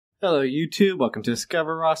Hello YouTube, welcome to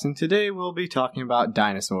DiscoveRoss, and today we'll be talking about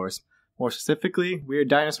dinosaurs. More specifically, weird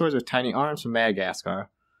dinosaurs with tiny arms from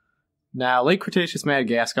Madagascar. Now, late Cretaceous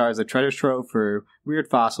Madagascar is a treasure trove for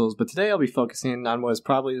weird fossils, but today I'll be focusing on what is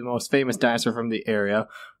probably the most famous dinosaur from the area,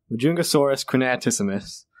 Majungasaurus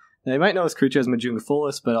crenatissimus. Now, you might know this creature as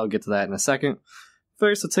Majungasaurus, but I'll get to that in a second.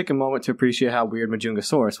 First, let's take a moment to appreciate how weird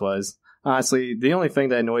Majungasaurus was. Honestly, the only thing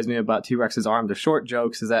that annoys me about T-Rex's arms or short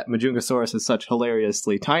jokes is that Majungasaurus has such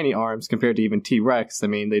hilariously tiny arms compared to even T-Rex. I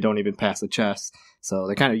mean, they don't even pass the chest, so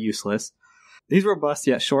they're kind of useless. These robust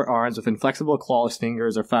yet short arms with inflexible clawless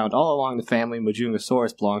fingers are found all along the family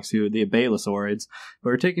Majungasaurus belongs to, the Abelisaurids,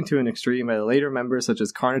 but were taken to an extreme by the later members such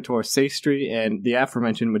as Carnotaurus saestri and the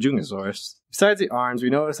aforementioned Majungasaurus. Besides the arms,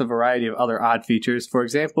 we notice a variety of other odd features. For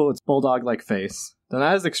example, its bulldog-like face. Though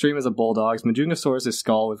not as extreme as a bulldog's, Majungasaurus'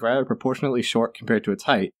 skull was rather proportionately short compared to its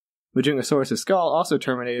height. Majungasaurus' skull also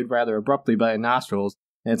terminated rather abruptly by the nostrils,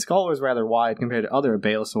 and its skull was rather wide compared to other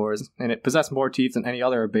abelisaurs, and it possessed more teeth than any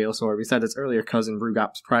other abelisaur besides its earlier cousin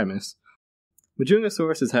Rugops primus.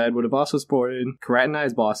 Majungasaurus' head would have also sported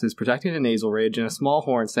keratinized bosses protecting the nasal ridge, and a small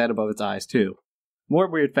horn sat above its eyes too. More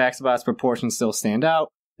weird facts about its proportions still stand out.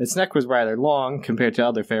 Its neck was rather long compared to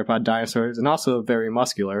other theropod dinosaurs, and also very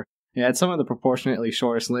muscular. It had some of the proportionately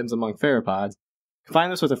shortest limbs among theropods. Combine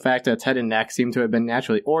this with the fact that its head and neck seem to have been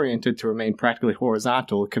naturally oriented to remain practically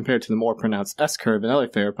horizontal compared to the more pronounced S-curve in other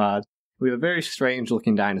theropods, we have a very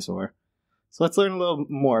strange-looking dinosaur. So let's learn a little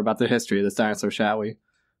more about the history of this dinosaur, shall we?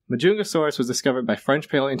 Majungasaurus was discovered by French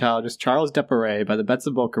paleontologist Charles Deparey by the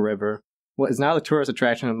Betsaboka River, what is now the tourist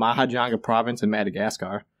attraction of Majunga province in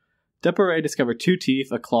Madagascar. Deparey discovered 2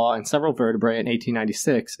 teeth, a claw, and several vertebrae in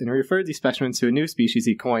 1896, and referred these specimens to a new species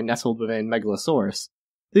he coined nestled within Megalosaurus.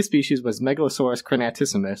 This species was Megalosaurus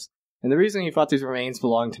crenatissimus, and the reason he thought these remains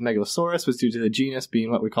belonged to Megalosaurus was due to the genus being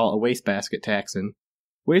what we call a wastebasket taxon.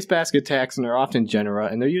 Wastebasket taxon are often genera,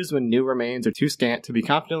 and they're used when new remains are too scant to be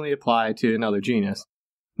confidently applied to another genus.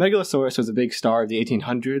 Megalosaurus was a big star of the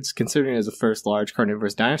 1800s, considering it as the first large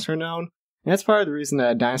carnivorous dinosaur known, and that's part of the reason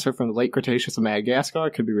that a dinosaur from the late Cretaceous of Madagascar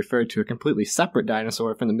could be referred to a completely separate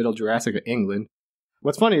dinosaur from the Middle Jurassic of England.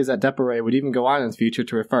 What's funny is that Deparey would even go on in the future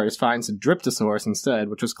to refer his finds to Dryptosaurus instead,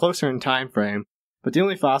 which was closer in time frame, but the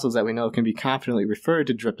only fossils that we know can be confidently referred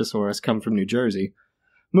to Dryptosaurus come from New Jersey.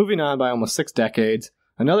 Moving on by almost 6 decades,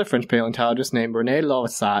 another French paleontologist named René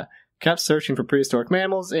Loisat kept searching for prehistoric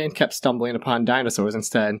mammals and kept stumbling upon dinosaurs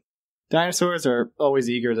instead. Dinosaurs are always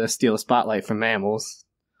eager to steal a spotlight from mammals.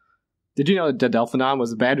 Did you know that Didelphinum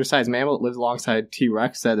was a badger-sized mammal that lived alongside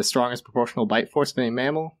T-Rex that had the strongest proportional bite force of any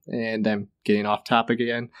mammal? And I'm getting off topic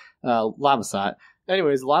again. Loisat.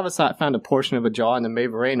 Anyways, Loisat found a portion of a jaw in the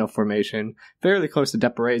Mavorano Formation, fairly close to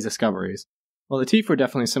Deparey's discoveries. While the teeth were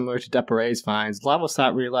definitely similar to Deparey's finds,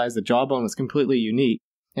 Loisat realized the jawbone was completely unique,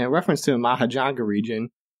 and in reference to the Majunga region,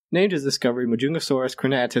 named his discovery Majungasaurus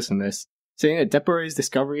crenatissimus, saying that Deparey's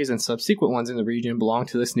discoveries and subsequent ones in the region belonged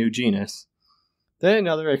to this new genus. Then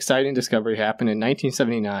another exciting discovery happened in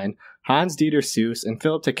 1979. Hans Dieter Seuss and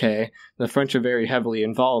Philip Taquet, the French are very heavily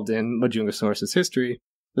involved in Majungasaurus' history,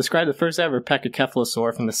 described the first ever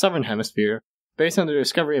pachycephalosaur from the southern hemisphere, based on the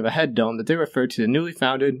discovery of a head dome that they referred to the newly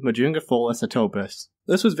founded Majungasaurus atopus.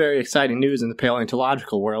 This was very exciting news in the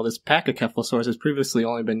paleontological world, as pachycephalosaurs has previously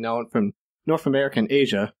only been known from North America and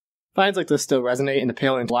Asia. Finds like this still resonate in the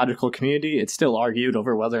paleontological community. It's still argued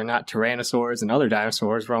over whether or not tyrannosaurs and other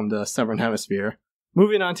dinosaurs roamed the southern hemisphere.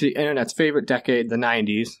 Moving on to the internet's favorite decade, the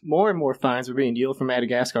 90s, more and more finds were being yielded from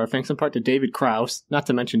Madagascar thanks in part to David Krauss, not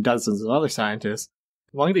to mention dozens of other scientists.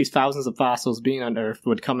 Among these thousands of fossils being unearthed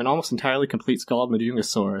would come an almost entirely complete skull of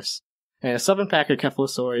Majungasaurus, and a southern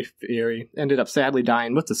pachycephalosaur theory ended up sadly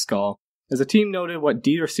dying with the skull, as the team noted what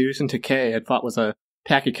Dieter Seuss and Taquet had thought was a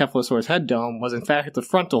pachycephalosaur's head dome was in fact the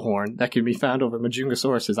frontal horn that could be found over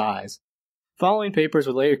Majungasaurus' eyes. Following papers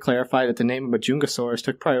would later clarify that the name of Majungasaurus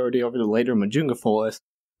took priority over the later Majungasaurus,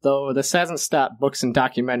 though this hasn't stopped books and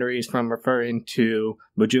documentaries from referring to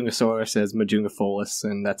Majungasaurus as Majungasaurus,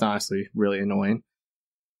 and that's honestly really annoying.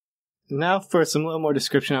 Now for some little more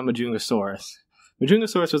description on Majungasaurus.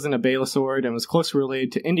 Majungasaurus was an abelisaurid and was closely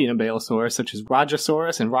related to Indian abelisaurs such as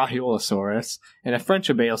Rajasaurus and Rahiolasaurus, and a French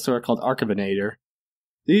abelisaur called Archivinator.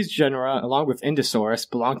 These genera, along with Indosaurus,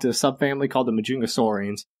 belong to the subfamily called the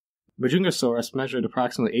Majungasaurines. Majungasaurus measured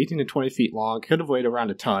approximately 18 to 20 feet long, could have weighed around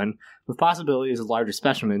a ton, with possibilities of larger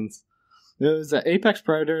specimens. It was the apex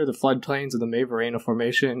predator of the floodplains of the Mavorano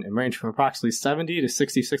Formation and ranged from approximately 70 to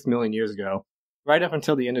 66 million years ago, right up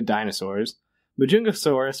until the end of dinosaurs.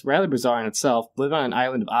 Majungasaurus, rather bizarre in itself, lived on an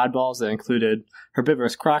island of oddballs that included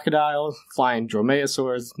herbivorous crocodiles, flying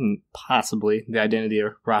dromaeosaurs, and possibly the identity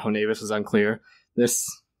of Rahonavis is unclear. This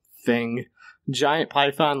thing, giant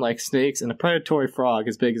python-like snakes, and a predatory frog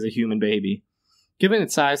as big as a human baby. Given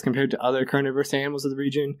its size compared to other carnivorous animals of the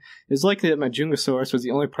region, it is likely that Majungasaurus was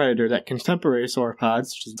the only predator that contemporary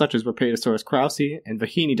sauropods, such as Rapatosaurus krausi and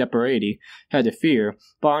Vahini deparati, had to fear,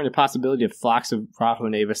 barring the possibility of flocks of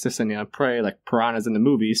Rahunavis descending on prey like piranhas in the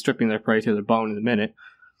movies, stripping their prey to the bone in a minute.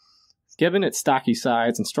 Given its stocky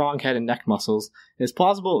sides and strong head and neck muscles, it is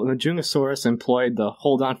plausible that Majungasaurus employed the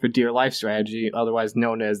hold-on-for-dear-life strategy, otherwise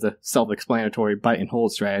known as the self-explanatory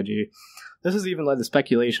bite-and-hold strategy. This has even led to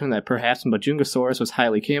speculation that perhaps Majungasaurus was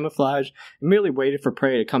highly camouflaged and merely waited for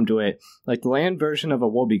prey to come to it, like the land version of a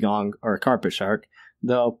wobbegong or a carpet shark.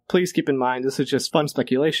 Though, please keep in mind this is just fun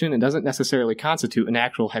speculation and doesn't necessarily constitute an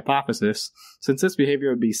actual hypothesis, since this behavior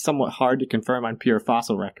would be somewhat hard to confirm on pure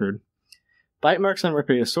fossil record. Bite marks on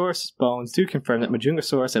Rapatosaurus bones do confirm that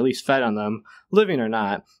Majungasaurus at least fed on them, living or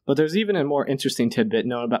not, but there's even a more interesting tidbit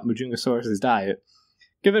known about Majungasaurus' diet.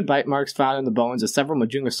 Given bite marks found in the bones of several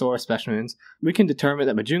Majungasaurus specimens, we can determine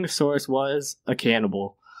that Majungasaurus was a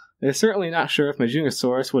cannibal. It is certainly not sure if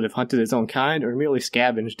Majungasaurus would have hunted his own kind or merely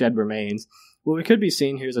scavenged dead remains. What we could be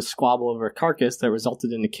seeing here is a squabble over a carcass that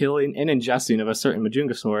resulted in the killing and ingesting of a certain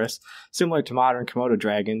Majungasaurus, similar to modern Komodo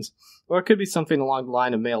dragons, or it could be something along the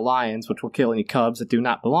line of male lions, which will kill any cubs that do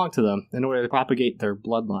not belong to them in order to propagate their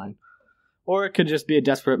bloodline. Or it could just be a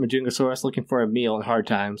desperate Majungasaurus looking for a meal in hard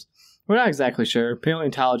times. We're not exactly sure.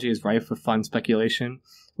 Paleontology is rife with fun speculation.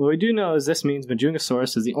 What we do know is this means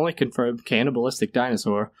Majungasaurus is the only confirmed cannibalistic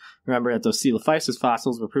dinosaur. Remember that those Coelophysis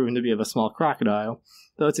fossils were proven to be of a small crocodile,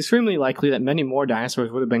 though it's extremely likely that many more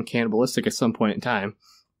dinosaurs would have been cannibalistic at some point in time.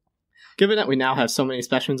 Given that we now have so many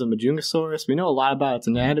specimens of Majungasaurus, we know a lot about its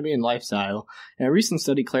anatomy and lifestyle, and a recent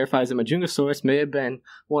study clarifies that Majungasaurus may have been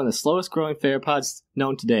one of the slowest growing theropods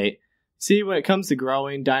known to date. See, when it comes to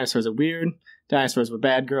growing, dinosaurs are weird. Dinosaurs were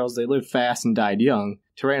bad girls, they lived fast and died young.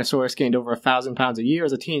 Tyrannosaurus gained over 1,000 pounds a year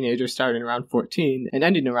as a teenager, starting around 14 and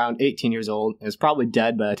ending around 18 years old, and is probably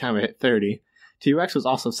dead by the time it hit 30. T-Rex was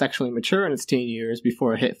also sexually mature in its teen years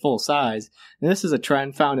before it hit full size, and this is a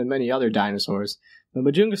trend found in many other dinosaurs. But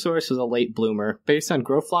Majungasaurus was a late bloomer. Based on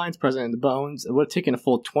growth lines present in the bones, it would have taken a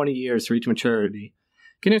full 20 years to reach maturity.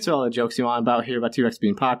 You can answer all the jokes you want about here about T-Rex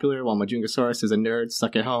being popular, while Majungasaurus is a nerd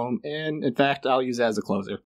stuck at home, and in fact, I'll use that as a closer.